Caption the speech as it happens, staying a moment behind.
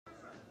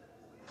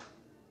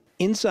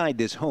Inside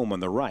this home on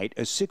the right,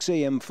 a 6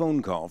 a.m.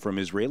 phone call from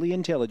Israeli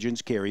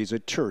intelligence carries a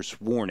terse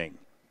warning: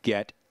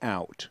 get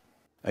out.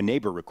 A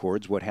neighbor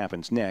records what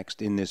happens next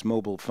in this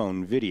mobile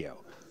phone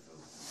video.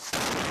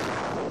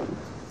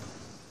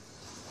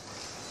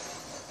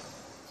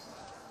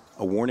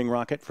 A warning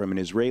rocket from an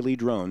Israeli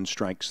drone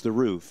strikes the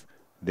roof.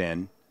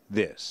 Then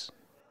this.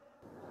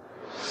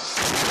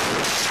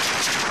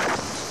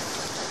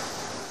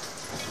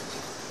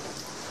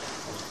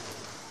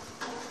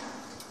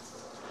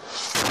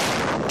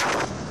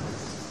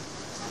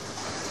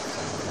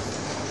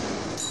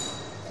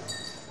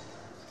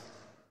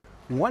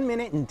 One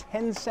minute and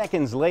 10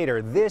 seconds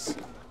later, this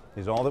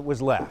is all that was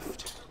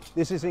left.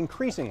 This is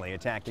increasingly a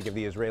tactic of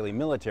the Israeli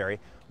military,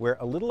 where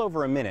a little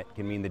over a minute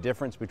can mean the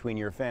difference between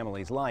your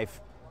family's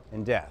life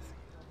and death.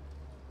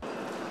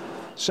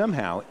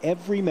 Somehow,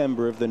 every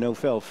member of the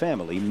Nofel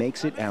family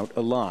makes it out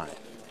alive.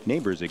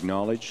 Neighbors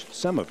acknowledge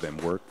some of them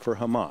work for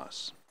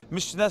Hamas.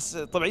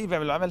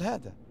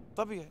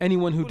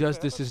 Anyone who does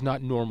this is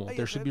not normal.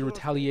 There should be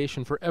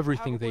retaliation for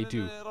everything they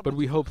do. But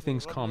we hope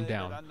things calm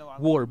down.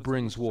 War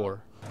brings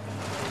war.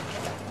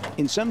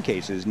 In some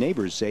cases,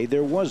 neighbors say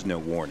there was no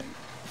warning.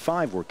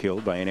 5 were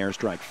killed by an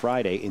airstrike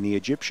Friday in the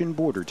Egyptian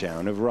border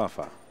town of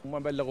Rafah.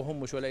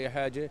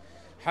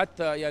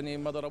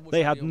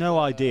 They had no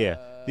idea.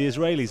 The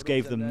Israelis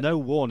gave them no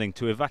warning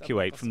to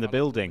evacuate from the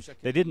building.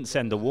 They didn't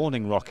send a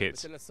warning rocket.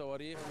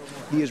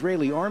 The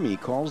Israeli army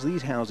calls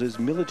these houses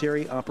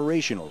military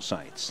operational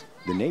sites.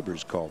 The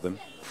neighbors call them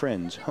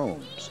friends'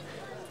 homes.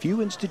 Few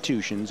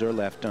institutions are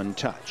left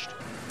untouched.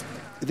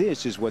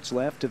 This is what's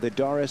left of the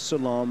Dar es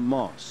Salaam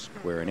mosque,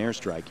 where an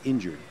airstrike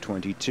injured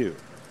 22.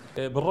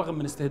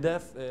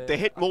 They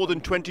hit more than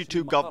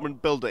 22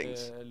 government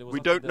buildings. We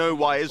don't know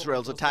why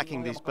Israel's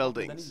attacking these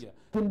buildings.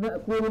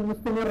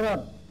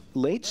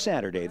 Late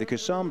Saturday, the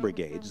Qassam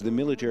Brigades, the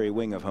military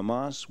wing of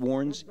Hamas,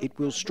 warns it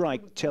will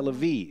strike Tel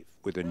Aviv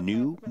with a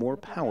new, more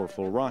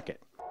powerful rocket.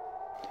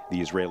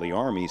 The Israeli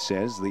army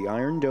says the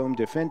Iron Dome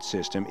defense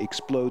system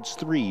explodes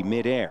 3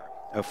 mid-air.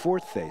 A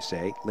 4th, they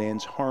say,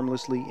 lands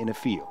harmlessly in a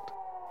field.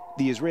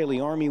 The Israeli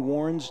army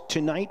warns,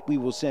 tonight we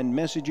will send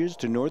messages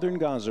to northern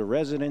Gaza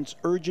residents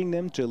urging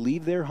them to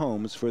leave their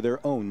homes for their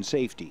own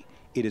safety.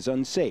 It is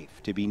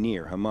unsafe to be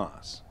near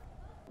Hamas.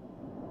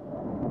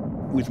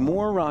 With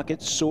more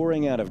rockets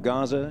soaring out of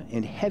Gaza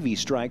and heavy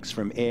strikes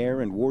from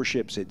air and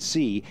warships at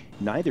sea,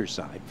 neither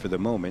side, for the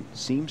moment,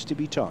 seems to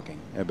be talking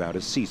about a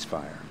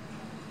ceasefire.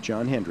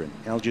 Hendren,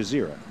 Al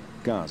Jazeera,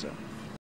 Gaza.